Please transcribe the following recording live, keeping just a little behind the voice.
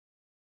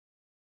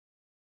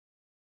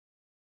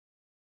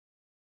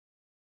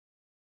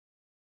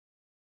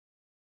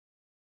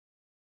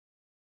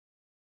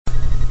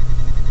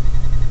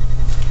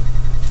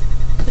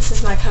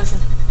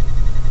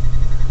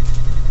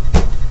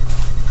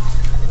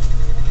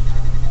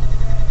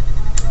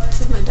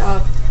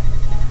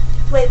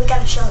we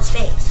gotta show his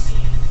face.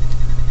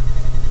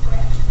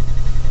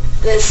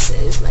 This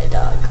is my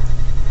dog.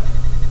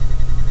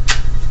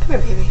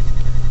 Come here, baby.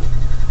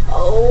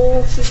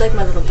 Oh, he's like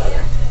my little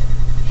brother.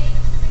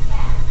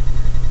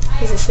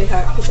 He's a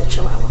sweetheart. He's a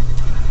chihuahua.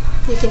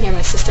 You can hear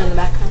my sister in the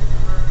background.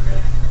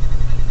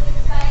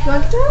 You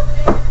want to get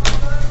her?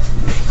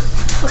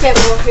 Okay,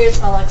 well, here's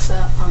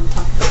Alexa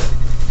talking.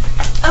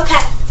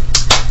 Okay,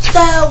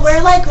 so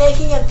we're like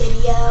making a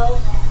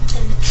video,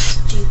 and it's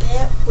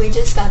stupid. We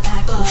just got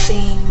back from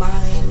seeing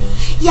Marley and Me.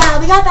 Yeah,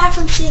 we got back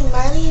from seeing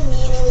Marley and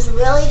Me, and it was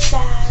really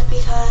sad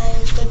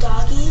because the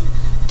doggy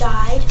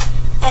died,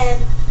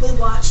 and we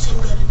watched him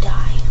go to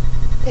die.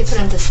 They put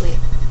him to sleep.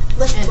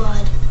 With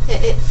blood.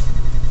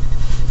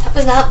 That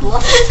was not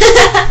blood.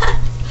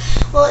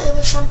 Well, it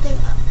was something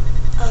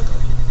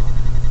ugly.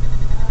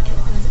 It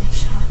was a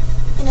shot.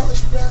 And it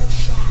was really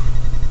sad.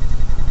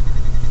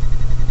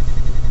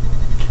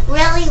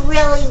 Really,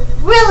 really,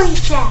 really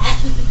sad.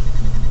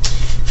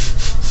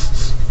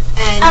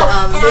 And, and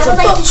I would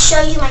like to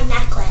show you my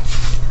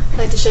necklace. I'd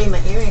like to show you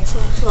my earrings.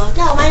 Look.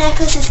 No, my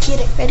necklace is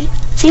cuter. Ready?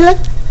 See, look.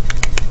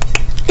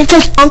 It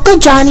says Uncle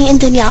Johnny and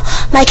Danielle,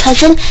 my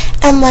cousin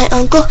and my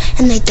uncle,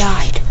 and they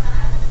died.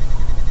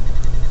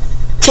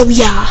 So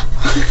yeah.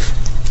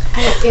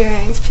 I have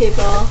earrings,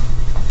 people.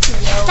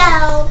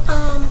 So,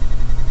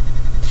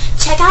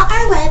 check out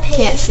our webpage.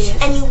 Can't see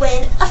it. And you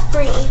win a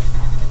free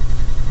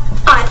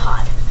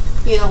iPod.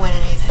 You don't win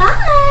anything.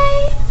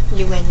 Bye.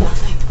 You win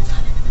nothing.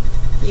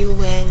 You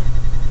win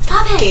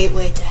Stop it.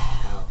 Gateway to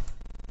hell.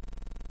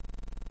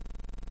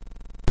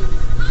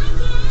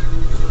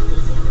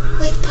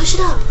 Wait, push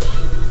it up.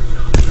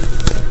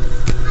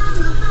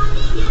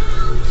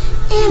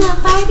 In a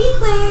Barbie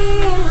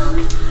world,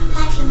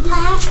 life in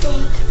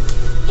plastic,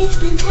 it's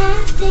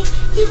fantastic.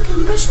 You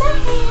can brush my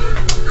hair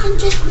and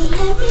just me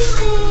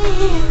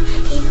everywhere.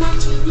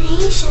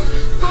 Imagination,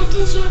 life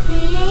is your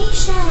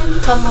creation.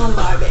 Come on,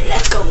 Barbie,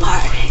 let's go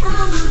party.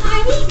 I'm a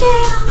Barbie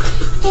girl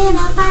in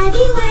a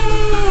Barbie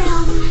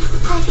world,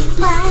 life in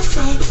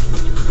plastic,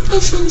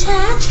 it's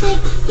fantastic.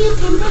 You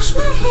can brush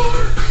my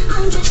hair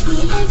and just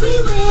me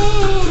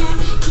everywhere.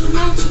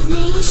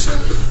 Imagination,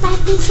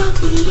 life is your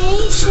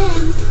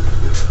creation.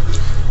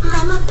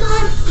 I'm a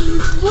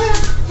Barbie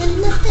world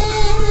in the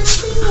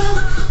fantasy world.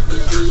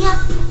 Let me up,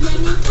 let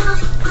me down,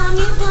 I'm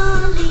your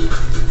dolly.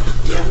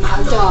 You're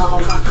my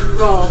doll, rock and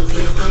roll,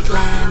 feel the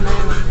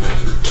glamour in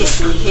it. Kiss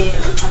me here,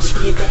 touch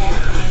me there,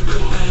 handy,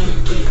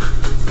 handy.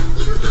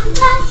 You can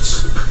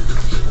touch,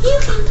 you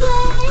can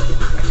play,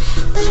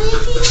 but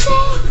if you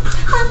say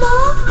I'm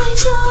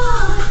always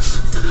yours.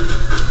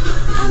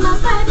 I'm a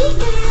Barbie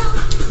girl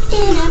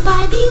in a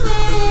Barbie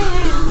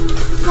world.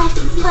 Life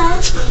in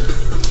plastic,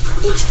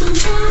 it's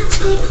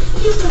fantastic.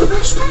 You can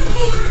brush my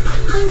hair,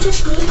 undress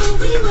me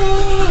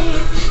everywhere.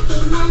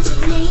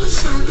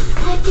 Imagination,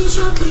 life is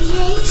your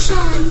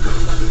creation.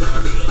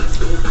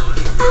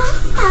 Oh,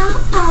 oh,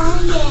 oh,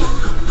 yeah.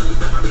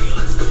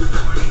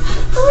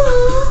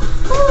 Ooh,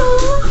 ooh.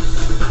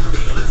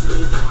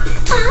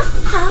 Oh,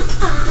 oh,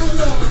 oh,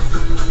 yeah.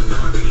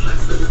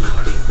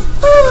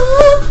 Ooh,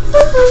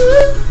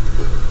 ooh.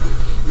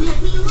 Let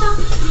me walk,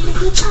 let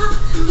me talk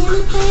in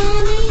a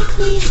family,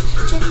 please.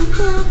 Check me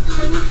out,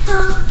 turn me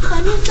out,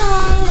 turn me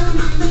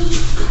family.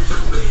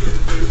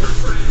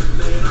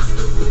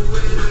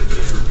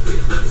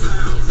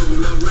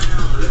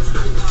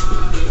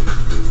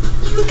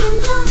 You can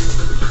talk,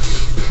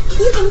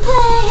 you can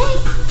play,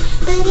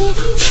 but if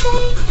you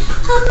say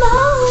I'm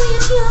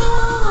always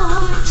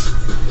yours.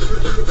 You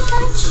can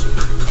touch,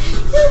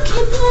 you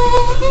can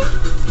play,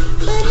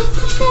 but if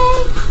you say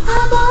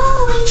I'm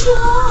always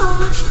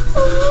yours.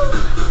 Ooh.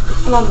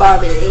 Come on,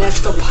 Barbie, let's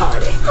go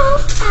party. Oh,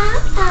 ah,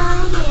 ah,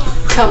 yeah.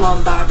 Come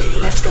on, Barbie,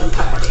 let's go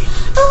party.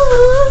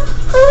 Ooh,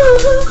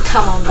 ooh.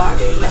 Come on,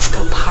 Barbie, let's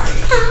go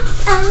party. Ah,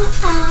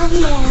 ah, ah,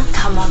 yeah.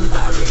 Come on,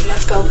 Barbie,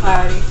 let's go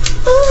party.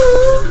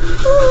 Ooh,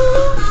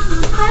 ooh.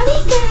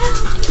 Barbie girl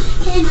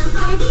in a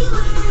Barbie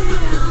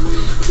world.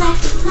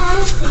 Life is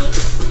plastic,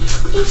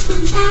 it's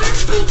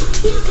fantastic.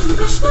 You can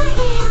brush my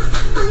hair,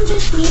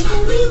 undress me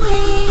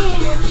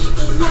everywhere.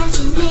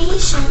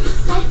 Imagination,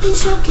 life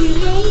is your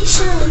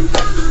creation.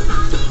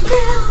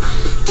 Girl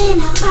in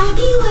a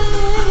Barbie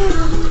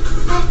world.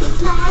 Life is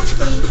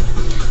plastic,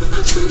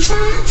 it's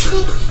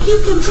fantastic. You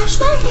can brush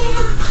my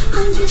hair,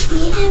 undress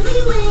me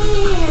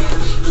everywhere.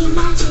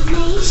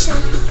 Imagination,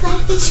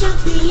 life is your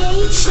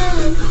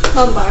creation.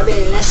 Come on,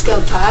 Barbie, let's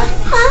go party.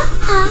 Ah,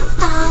 ah,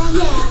 ah,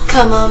 yeah.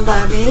 Come on,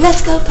 Barbie,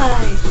 let's go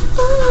party.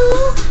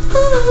 Ooh,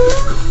 ooh.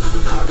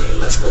 Barbie,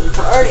 let's go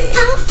party.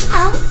 Ow,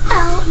 ow,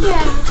 ow,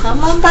 yeah.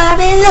 Come on,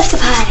 Barbie, let's go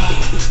party.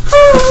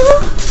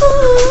 Ooh,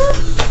 ooh.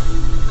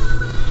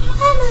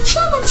 I'm having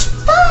so much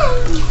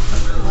fun.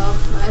 Well,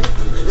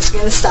 we're just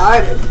getting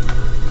started.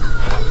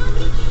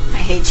 I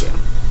hate you.